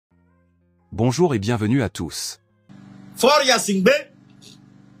Bonjour et bienvenue à tous. Faure Gnassingbé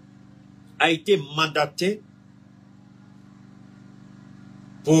a été mandaté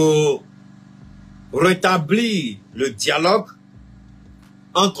pour rétablir le dialogue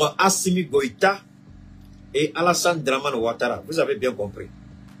entre Assimi Goïta et Alassane Dramane Ouattara. Vous avez bien compris.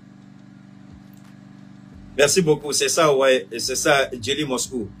 Merci beaucoup. C'est ça, ouais. C'est ça, Djeli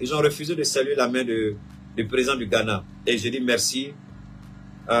Moscou. Ils ont refusé de saluer la main du président du Ghana. Et je dis merci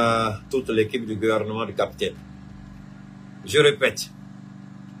à toute l'équipe du gouvernement du capitaine. Je répète.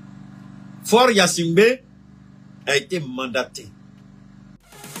 Faure Gnassingbé a été mandaté.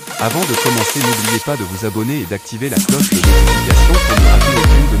 Avant de commencer, n'oubliez pas de vous abonner et d'activer la cloche de notification pour ne rater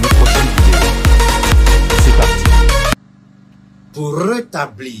aucune de nos prochaines vidéos. C'est parti. Pour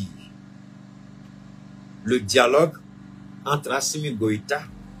rétablir le dialogue entre Assimi Goïta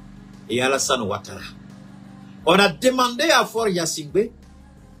et Alassane Ouattara. On a demandé à Faure Gnassingbé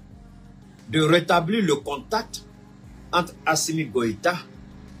de rétablir le contact entre Assimi Goïta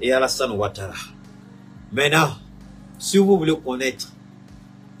et Alassane Ouattara. Maintenant, si vous voulez connaître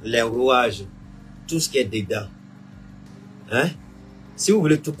les rouages, tout ce qui est dedans, hein? Si vous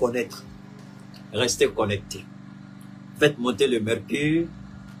voulez tout connaître, restez connectés. Faites monter le mercure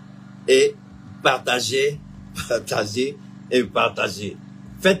et partagez, partagez et partagez.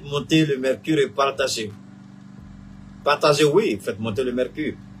 Faites monter le mercure et partagez. Partagez, oui, faites monter le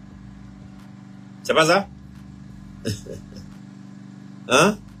mercure. C'est pas ça?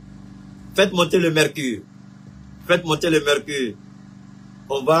 Hein? Faites monter le mercure. Faites monter le mercure.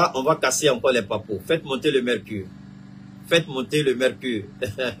 On va casser encore les papos. Faites monter le mercure. Faites monter le mercure.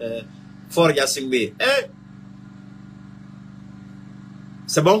 Faure Gnassingbé. Eh?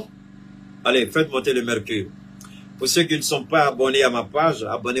 C'est bon? Allez, faites monter le mercure. Pour ceux qui ne sont pas abonnés à ma page,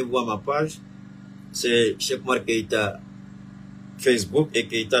 abonnez-vous à ma page. C'est Cheick Oumar Keita Facebook et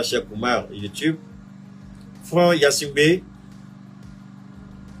Keita Cheick Oumar YouTube. Faure Gnassingbé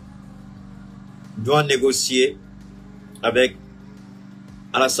doit négocier avec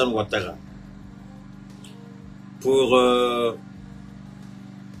Alassane Ouattara pour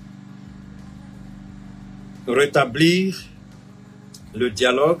rétablir le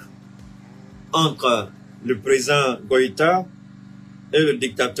dialogue entre le président Goïta et le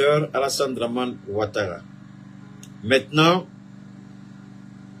dictateur Alassane Dramane Ouattara. Maintenant,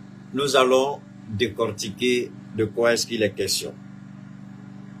 nous allons décortiquer de quoi est-ce qu'il est question.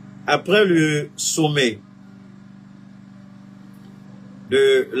 Après le sommet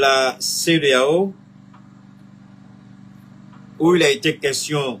de la CEDEAO, où il a été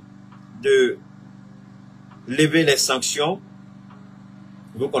question de lever les sanctions,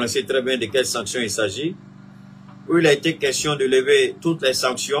 vous connaissez très bien de quelles sanctions il s'agit, où il a été question de lever toutes les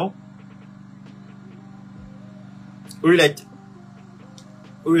sanctions, où il a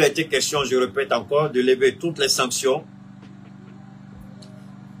été question, je répète encore, de lever toutes les sanctions.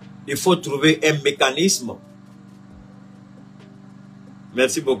 Il faut trouver un mécanisme.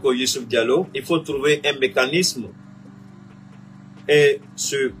 Merci beaucoup, Youssouf Diallo. Il faut trouver un mécanisme. Et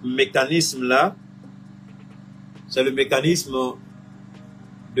ce mécanisme-là, c'est le mécanisme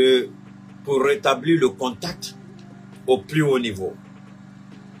pour rétablir le contact au plus haut niveau.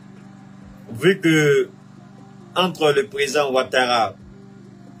 Vu que entre le président Ouattara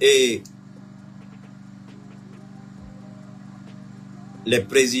et les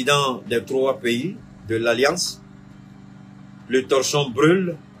présidents des trois pays de l'Alliance, le torchon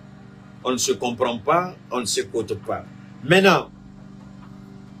brûle, on ne se comprend pas, on ne s'écoute pas. Maintenant,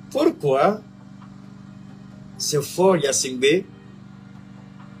 pourquoi c'est Faure Gnassingbé,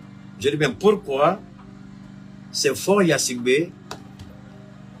 je dis bien pourquoi c'est Faure Gnassingbé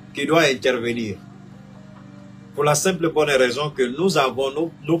qui doit intervenir? Pour la simple bonne raison que nous avons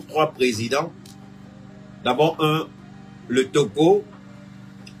nos trois présidents. D'abord, le Togo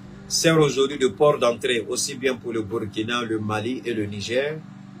sert aujourd'hui de port d'entrée aussi bien pour le Burkina, le Mali et le Niger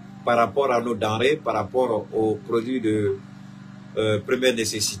par rapport à nos denrées, par rapport aux produits de première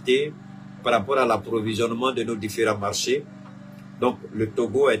nécessité, par rapport à l'approvisionnement de nos différents marchés. Donc le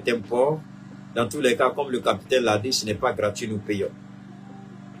Togo est un port. Dans tous les cas, comme le capitaine l'a dit, ce n'est pas gratuit, nous payons.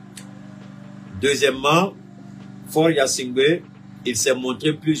 Deuxièmement, Faure Gnassingbé, il s'est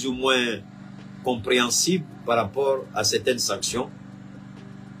montré plus ou moins compréhensible par rapport à certaines sanctions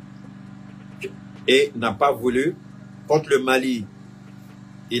et n'a pas voulu. Contre le Mali,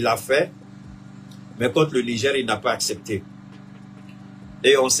 il l'a fait, mais contre le Niger, il n'a pas accepté.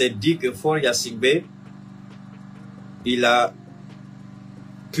 Et on s'est dit que Faure Gnassingbé, il a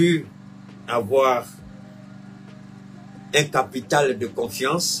pu avoir un capital de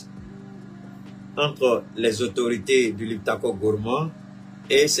confiance entre les autorités du Liptako Gourmand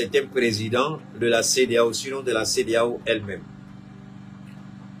et c'est un président de la CEDEAO, sinon de la CEDEAO elle-même.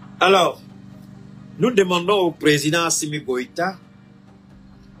 Alors, nous demandons au président Assimi Goïta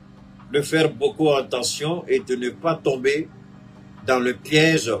de faire beaucoup attention et de ne pas tomber dans le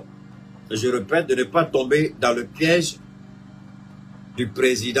piège, je répète, de ne pas tomber dans le piège du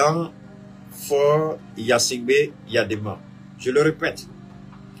président Faure Gnassingbé Yadema. Je le répète,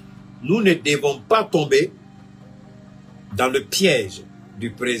 nous ne devons pas tomber dans le piège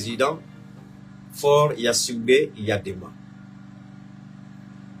du président Faure Gnassingbé Yadema.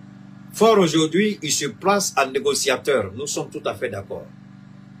 Faure aujourd'hui, il se place en négociateur, nous sommes tout à fait d'accord.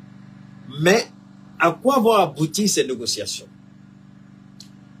 Mais à quoi vont aboutir ces négociations?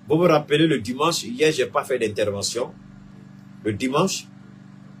 Vous me rappelez le dimanche, hier je n'ai pas fait d'intervention. Le dimanche,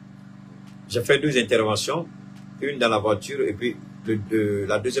 j'ai fait 2 interventions, une dans la voiture et puis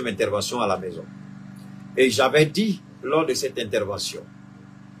la deuxième intervention à la maison. Et j'avais dit lors de cette intervention,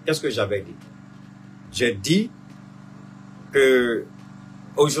 qu'est-ce que j'avais dit? J'ai dit que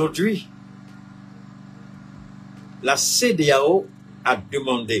aujourd'hui, la CEDEAO a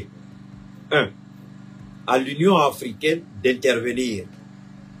demandé, 1, à l'Union africaine d'intervenir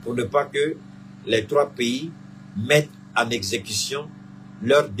pour ne pas que les 3 pays mettent en exécution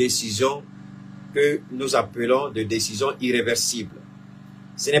leurs décisions que nous appelons de décisions irréversibles.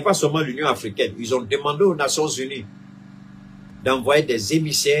 Ce n'est pas seulement l'Union africaine. Ils ont demandé aux Nations unies d'envoyer des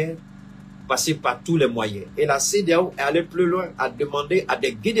émissaires, passer par tous les moyens. Et la CEDEAO est allée plus loin, à demander à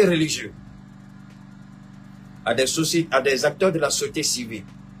des guides religieux, à des acteurs de la société civile,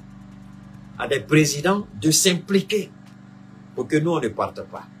 à des présidents de s'impliquer pour que nous, on ne parte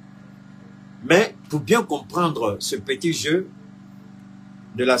pas. Mais pour bien comprendre ce petit jeu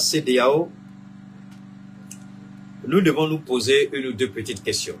de la CEDEAO, nous devons nous poser 1 ou 2 petites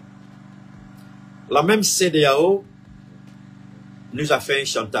questions. La même CEDEAO nous a fait un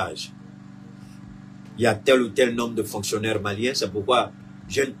chantage. Il y a tel ou tel nombre de fonctionnaires maliens, c'est pourquoi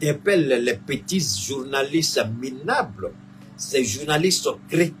j'interpelle les petits journalistes minables, ces journalistes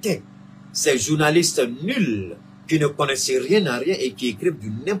crétins, ces journalistes nuls, qui ne connaissent rien à rien et qui écrivent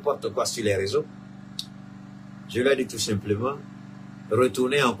du n'importe quoi sur les réseaux. Je leur dis tout simplement,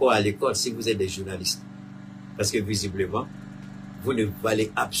 retournez encore à l'école si vous êtes des journalistes. Parce que visiblement, vous ne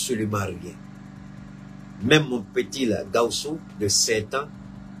valez absolument rien. Même mon petit là, Gausso, de 7 ans,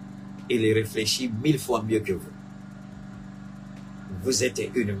 il réfléchit 1000 fois mieux que vous. Vous êtes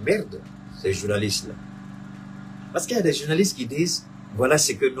une merde, ces journalistes-là. Parce qu'il y a des journalistes qui disent, voilà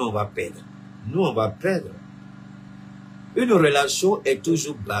ce que nous on va perdre. Nous on va perdre. Une relation est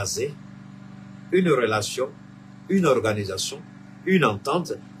toujours basée, une relation, une organisation, une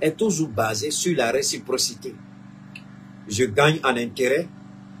entente est toujours basée sur la réciprocité. Je gagne en intérêt,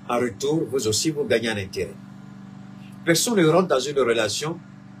 en retour, vous aussi vous gagnez en intérêt. Personne ne rentre dans une relation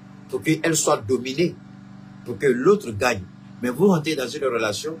pour qu'elle soit dominée, pour que l'autre gagne. Mais vous rentrez dans une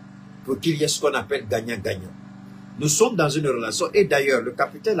relation pour qu'il y ait ce qu'on appelle gagnant-gagnant. Nous sommes dans une relation, et d'ailleurs, le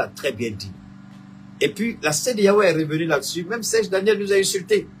capitaine l'a très bien dit. Et puis, la CEDEAO est revenue là-dessus. Même Serge Daniel nous a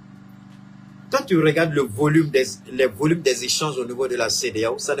insultés. Quand tu regardes les volumes des échanges au niveau de la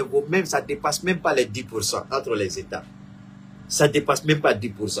CEDEAO, ça dépasse même pas les 10% entre les États. Ça dépasse même pas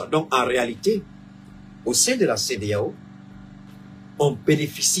 10%. Donc, en réalité, au sein de la CEDEAO, on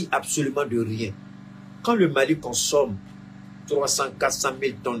bénéficie absolument de rien. Quand le Mali consomme 300, 400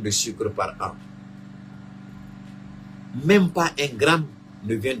 000 tonnes de sucre par an, même pas 1 gramme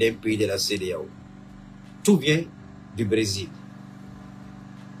ne vient d'un pays de la CEDEAO. Tout vient du Brésil.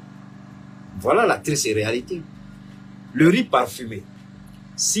 Voilà la triste réalité. Le riz parfumé,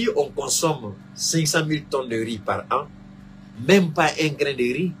 si on consomme 500 000 tonnes de riz par an, même pas 1 grain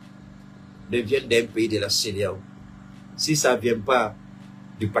de riz ne vient d'un pays de la CEDEAO. Si ça ne vient pas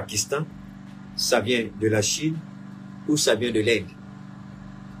du Pakistan, ça vient de la Chine ou ça vient de l'Inde.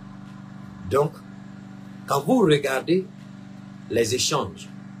 Donc, quand vous regardez les échanges,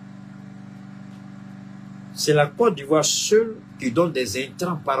 c'est la Côte d'Ivoire seule qui donne des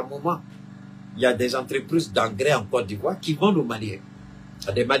intrants par moment. Il y a des entreprises d'engrais en Côte d'Ivoire qui vendent aux Maliens. Il y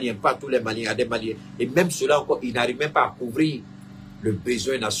a des Maliens, pas tous les Maliens, il y a des Maliens. Et même ceux-là encore, ils n'arrivent même pas à couvrir le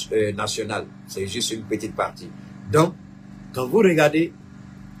besoin national. C'est juste une petite partie. Donc, quand vous regardez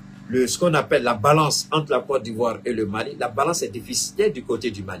ce qu'on appelle la balance entre la Côte d'Ivoire et le Mali, la balance est déficitaire du côté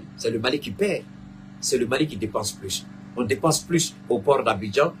du Mali. C'est le Mali qui perd. C'est le Mali qui dépense plus. On dépense plus au port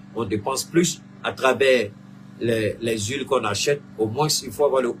d'Abidjan, on dépense plus à travers les huiles qu'on achète. Au moins, il faut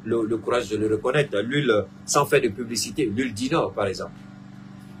avoir le courage de le reconnaître. L'huile, sans faire de publicité, l'huile du Nord, par exemple.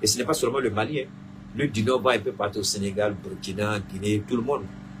 Et ce n'est pas seulement le Mali. Hein. L'huile du Nord va un peu partout au Sénégal, Burkina, Guinée, tout le monde.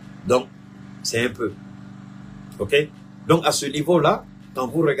 Donc, c'est un peu. OK? Donc, à ce niveau-là, Quand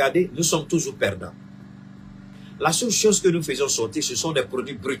vous regardez, nous sommes toujours perdants. La seule chose que nous faisons sortir, ce sont des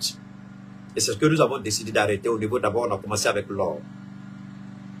produits bruts. Et c'est ce que nous avons décidé d'arrêter au niveau. D'abord, on a commencé avec l'or.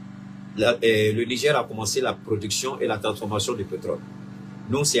 Le Niger a commencé la production et la transformation du pétrole.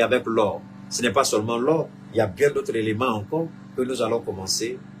 Nous, c'est avec l'or. Ce n'est pas seulement l'or, il y a bien d'autres éléments encore que nous allons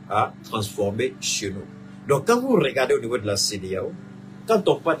commencer à transformer chez nous. Donc, quand vous regardez au niveau de la CEDEAO, quand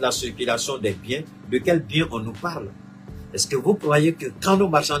on parle de la circulation des biens, de quels biens on nous parle? Est-ce que vous croyez que quand nos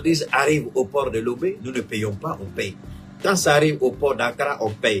marchandises arrivent au port de Lomé, nous ne payons pas, on paye? Quand ça arrive au port d'Accra, on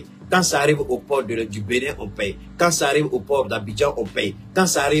paye. Quand ça arrive au port du Bénin, on paye. Quand ça arrive au port d'Abidjan, on paye. Quand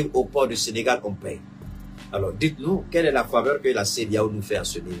ça arrive au port du Sénégal, on paye. Alors, dites-nous, quelle est la faveur que la CEDEAO nous fait à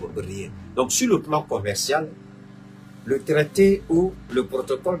ce niveau? Rien. Donc, sur le plan commercial, le traité ou le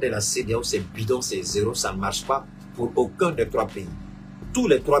protocole de la CEDEAO, c'est bidon, c'est zéro, ça ne marche pas pour aucun des trois pays. Tous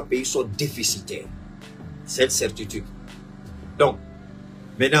les trois pays sont déficitaires. C'est une certitude. Donc,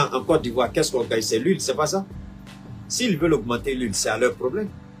 maintenant, en Côte d'Ivoire, qu'est-ce qu'on gagne? C'est l'huile, c'est pas ça? S'ils veulent augmenter l'huile, c'est à leur problème.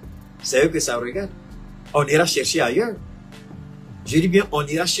 C'est eux que ça regarde. On ira chercher ailleurs. Je dis bien, on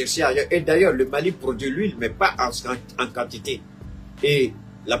ira chercher ailleurs. Et d'ailleurs, le Mali produit l'huile, mais pas en quantité. Et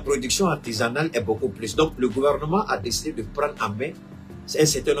la production artisanale est beaucoup plus. Donc, le gouvernement a décidé de prendre en main un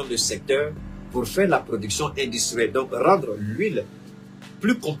certain nombre de secteurs pour faire la production industrielle. Donc, rendre l'huile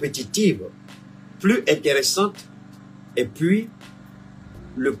plus compétitive, plus intéressante, et puis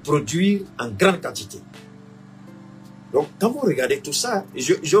le produire en grande quantité. Donc, quand vous regardez tout ça,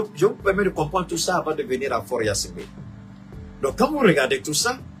 je vous permets de comprendre tout ça avant de venir à Faure Gnassingbé. Donc, quand vous regardez tout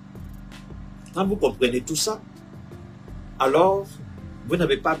ça, quand vous comprenez tout ça, alors, vous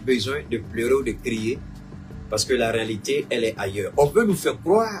n'avez pas besoin de pleurer ou de crier, parce que la réalité, elle est ailleurs. On veut nous faire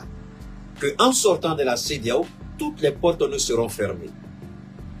croire qu'en sortant de la CEDEAO, toutes les portes nous seront fermées.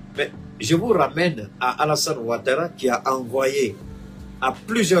 Mais je vous ramène à Alassane Ouattara qui a envoyé à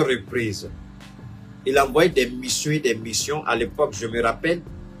plusieurs reprises. Il a envoyé des missions et des missions. À l'époque, je me rappelle,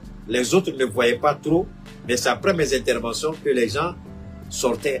 les autres ne voyaient pas trop, mais c'est après mes interventions que les gens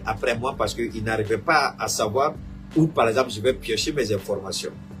sortaient après moi parce qu'ils n'arrivaient pas à savoir où, par exemple, je vais piocher mes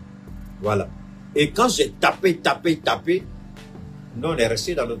informations. Voilà. Et quand j'ai tapé, nous, on est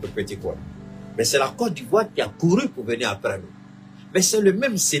resté dans notre petit coin. Mais c'est la Côte d'Ivoire qui a couru pour venir après nous. Mais c'est le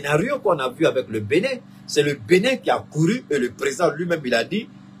même scénario qu'on a vu avec le Bénin. C'est le Bénin qui a couru et le président lui-même, il a dit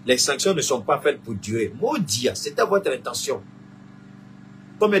les sanctions ne sont pas faites pour durer. Maudit, c'était votre intention.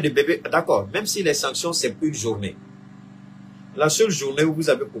 Combien de bébés? D'accord, même si les sanctions, c'est une journée. La seule journée où vous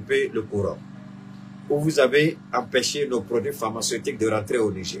avez coupé le courant, où vous avez empêché nos produits pharmaceutiques de rentrer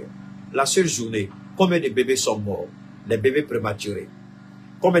au Niger. La seule journée, combien de bébés sont morts? Les bébés prématurés.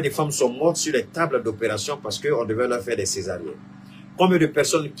 Combien de femmes sont mortes sur les tables d'opération parce qu'on devait leur faire des césariennes? Combien de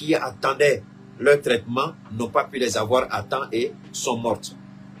personnes qui attendaient leur traitement n'ont pas pu les avoir à temps et sont mortes?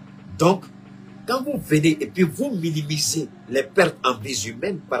 Donc, quand vous venez et puis vous minimisez les pertes en vies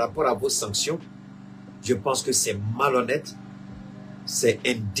humaines par rapport à vos sanctions, je pense que c'est malhonnête, c'est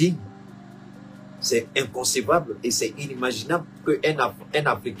indigne, c'est inconcevable et c'est inimaginable qu'un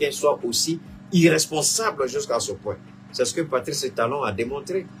Africain soit aussi irresponsable jusqu'à ce point. C'est ce que Patrice Talon a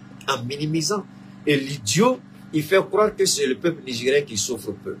démontré en minimisant. Et l'idiot, il fait croire que c'est le peuple nigérien qui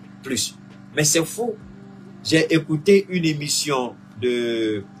souffre plus. Mais c'est faux. J'ai écouté une émission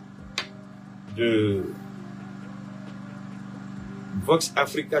de Vox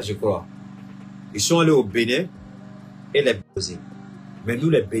Africa, je crois. Ils sont allés au Bénin et les poser. Mais nous,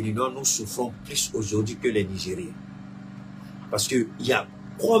 les Béninois, nous souffrons plus aujourd'hui que les Nigériens. Parce qu'il y a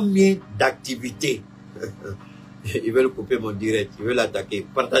combien d'activités. Ils veulent couper mon direct, ils veulent l'attaquer.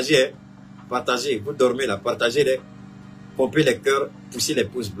 Partagez, hein? Partagez, vous dormez là, partagez les, pompez les cœurs, poussez les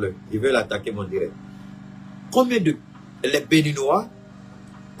pouces bleus. Ils veulent attaquer mon direct. Combien de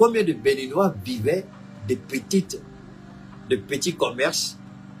Béninois vivaient de petits commerces,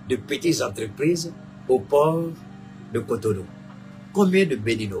 de petites entreprises au port de Cotonou? Combien de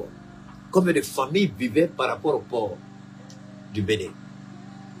Béninois? Combien de familles vivaient par rapport au port du Bénin?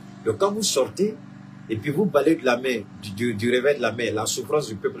 Donc quand vous sortez, et puis vous balayez de la main, du réveil de la main, la souffrance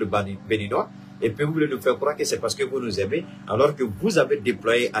du peuple béninois, et puis vous voulez nous faire croire que c'est parce que vous nous aimez, alors que vous avez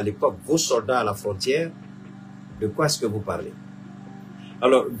déployé à l'époque vos soldats à la frontière, de quoi est-ce que vous parlez?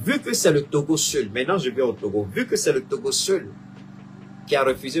 Alors, vu que c'est le Togo seul, maintenant je viens au Togo, vu que c'est le Togo seul qui a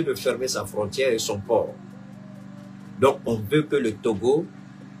refusé de fermer sa frontière et son port, donc on veut que le Togo,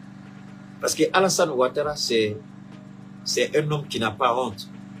 parce que Alassane Ouattara, c'est un homme qui n'a pas honte.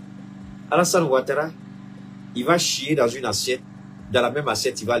 Alassane Ouattara, il va chier dans une assiette, dans la même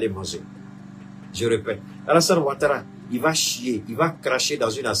assiette, il va les manger. Je répète, Alassane Ouattara, il va chier, il va cracher dans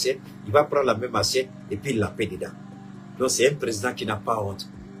une assiette, il va prendre la même assiette et puis il la paie dedans. Donc c'est un président qui n'a pas honte.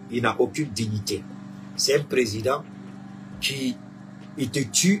 Il n'a aucune dignité. C'est un président qui il te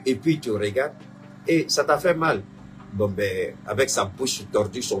tue et puis il te regarde et ça t'a fait mal. Bon ben, avec sa bouche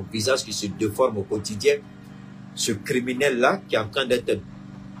tordue, son visage qui se déforme au quotidien, ce criminel-là qui est en train d'être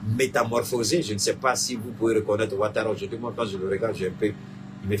métamorphosé, je ne sais pas si vous pouvez reconnaître Ouattara aujourd'hui. Moi quand je le regarde,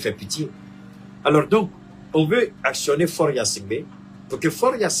 il me fait pitié. Alors donc, on veut actionner Faure Gnassingbé pour que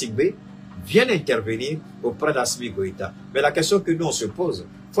Faure Gnassingbé vienne intervenir auprès d'Assimi Goïta. Mais la question que nous on se pose,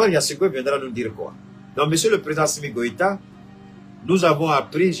 Faure Gnassingbé viendra nous dire quoi? Donc, monsieur le président Assimi Goïta, nous avons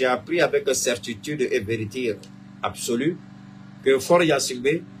appris, j'ai appris avec certitude et vérité absolue que Faure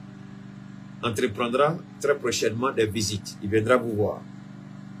Gnassingbé entreprendra très prochainement des visites. Il viendra vous voir,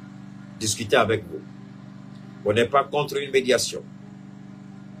 discuter avec vous. On n'est pas contre une médiation.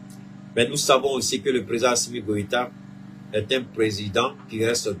 Mais nous savons aussi que le président Assimi Goïta est un président qui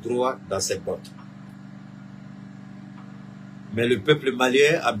reste droit dans ses bottes. Mais le peuple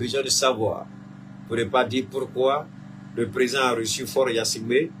malien a besoin de savoir. Vous ne pouvez pas dire pourquoi le président a reçu Faure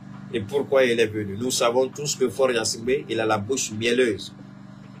Gnassingbé et pourquoi il est venu. Nous savons tous que Faure Gnassingbé, il a la bouche mielleuse.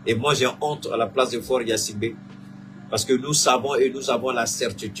 Et moi, j'ai honte à la place de Faure Gnassingbé parce que nous savons et nous avons la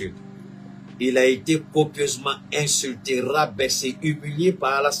certitude. Il a été copieusement insulté, rabaissé, humilié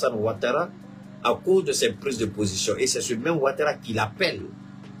par Alassane Ouattara à cause de ses prises de position. Et c'est ce même Ouattara qui l'appelle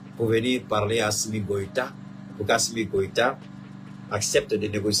pour venir parler à Assimi Goïta, pour qu'Assimi Goïta accepte de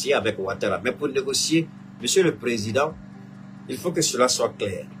négocier avec Ouattara. Mais pour négocier, monsieur le président, il faut que cela soit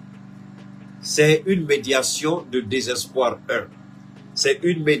clair. C'est une médiation de désespoir, 1. C'est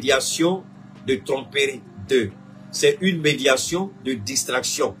une médiation de tromperie, 2. C'est une médiation de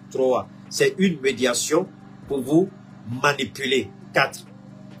distraction, 3. C'est une médiation pour vous manipuler, 4.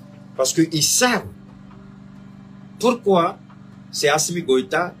 Parce qu'ils savent pourquoi c'est Assimi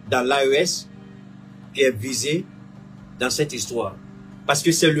Goïta dans l'AES qui est visé dans cette histoire. Parce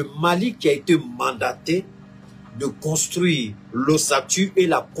que c'est le Mali qui a été mandaté de construire l'ossature et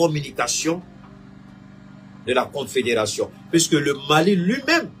la communication de la Confédération. Puisque le Mali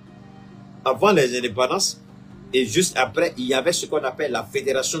lui-même, avant les indépendances, et juste après, il y avait ce qu'on appelle la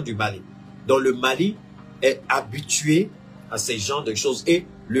Fédération du Mali. Donc le Mali est habitué à ces genres de choses. Et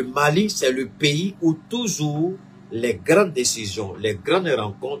le Mali, c'est le pays où toujours les grandes décisions, les grandes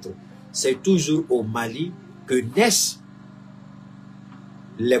rencontres, c'est toujours au Mali que naissent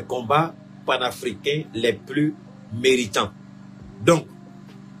les combats panafricains les plus méritants. Donc,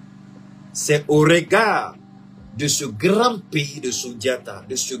 c'est au regard de ce grand pays de Soundiata,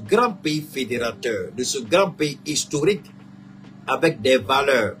 de ce grand pays fédérateur, de ce grand pays historique avec des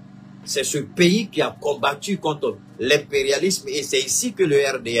valeurs. C'est ce pays qui a combattu contre l'impérialisme et c'est ici que le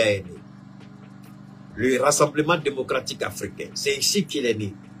RDA est né. Le Rassemblement démocratique africain, c'est ici qu'il est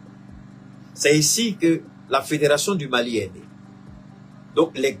né. C'est ici que la Fédération du Mali est née.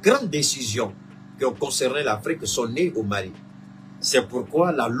 Donc les grandes décisions qui ont concerné l'Afrique sont nées au Mali. C'est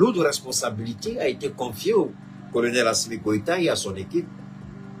pourquoi la lourde responsabilité a été confiée au colonel Assimi Goïta et à son équipe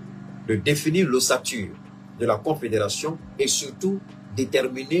de définir l'ossature de la Confédération et surtout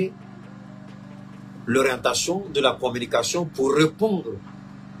déterminer l'orientation de la communication pour répondre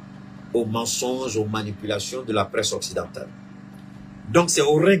aux mensonges, aux manipulations de la presse occidentale. Donc c'est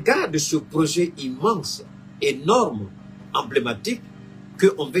au regard de ce projet immense, énorme, emblématique,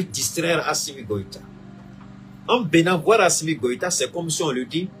 qu'on veut distraire Assimi Goïta. En venant voir Assimi Goïta, c'est comme si on lui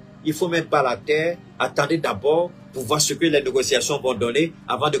dit, il faut mettre pas la terre, attendez d'abord pour voir ce que les négociations vont donner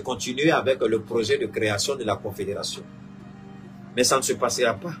avant de continuer avec le projet de création de la Confédération. Mais ça ne se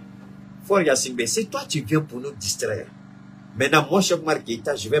passera pas. Faure Gnassingbé, c'est toi tu viens pour nous distraire. Maintenant, moi, Cheick Oumar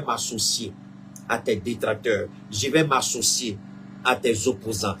Keita, je vais m'associer à tes détracteurs, je vais m'associer à tes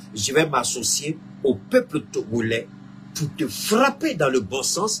opposants, je vais m'associer au peuple togolais pour te frapper dans le bon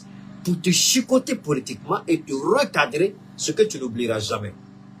sens, pour te chicoter politiquement et te recadrer ce que tu n'oublieras jamais.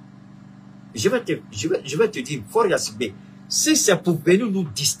 Je vais te dire, Faure Gnassingbé, si c'est pour venir nous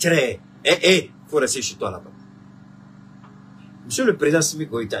distraire, il faut rester chez toi là-bas. Monsieur le président Assimi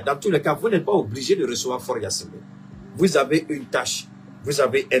Goïta, dans tous les cas, vous n'êtes pas obligé de recevoir Faure Gnassingbé. Vous avez une tâche, vous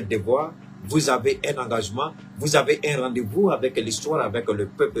avez un devoir, vous avez un engagement, vous avez un rendez-vous avec l'histoire, avec le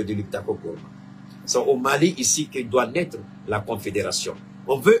peuple de l'Iptako-Gourma. C'est au Mali ici que doit naître la Confédération.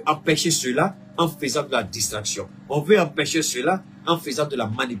 On veut empêcher cela en faisant de la distraction. On veut empêcher cela en faisant de la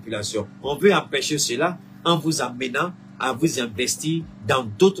manipulation. On veut empêcher cela en vous amenant à vous investir dans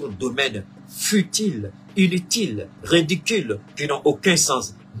d'autres domaines futiles, inutiles, ridicules, qui n'ont aucun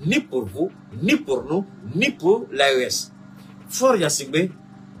sens, ni pour vous, ni pour nous, ni pour l'AES. Faure Gnassingbé,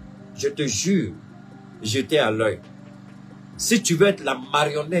 je te jure, jeter à l'œil. Si tu veux être la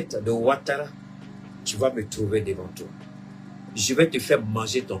marionnette de Ouattara, tu vas me trouver devant toi. je vais te faire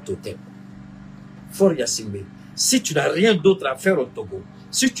manger ton totem. Faure Gnassingbé, si tu n'as rien d'autre à faire au Togo,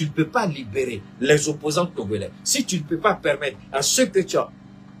 si tu ne peux pas libérer les opposants togolais, si tu ne peux pas permettre à ceux que tu as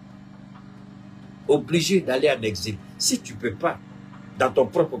obligés d'aller en exil, si tu ne peux pas, dans ton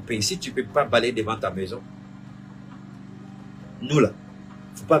propre pays, si tu ne peux pas balayer devant ta maison, nous là,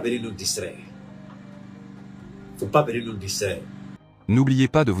 il ne faut pas venir nous distraire. Il ne faut pas venir nous distraire. N'oubliez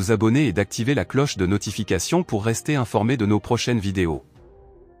pas de vous abonner et d'activer la cloche de notification pour rester informé de nos prochaines vidéos.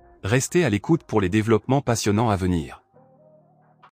 Restez à l'écoute pour les développements passionnants à venir.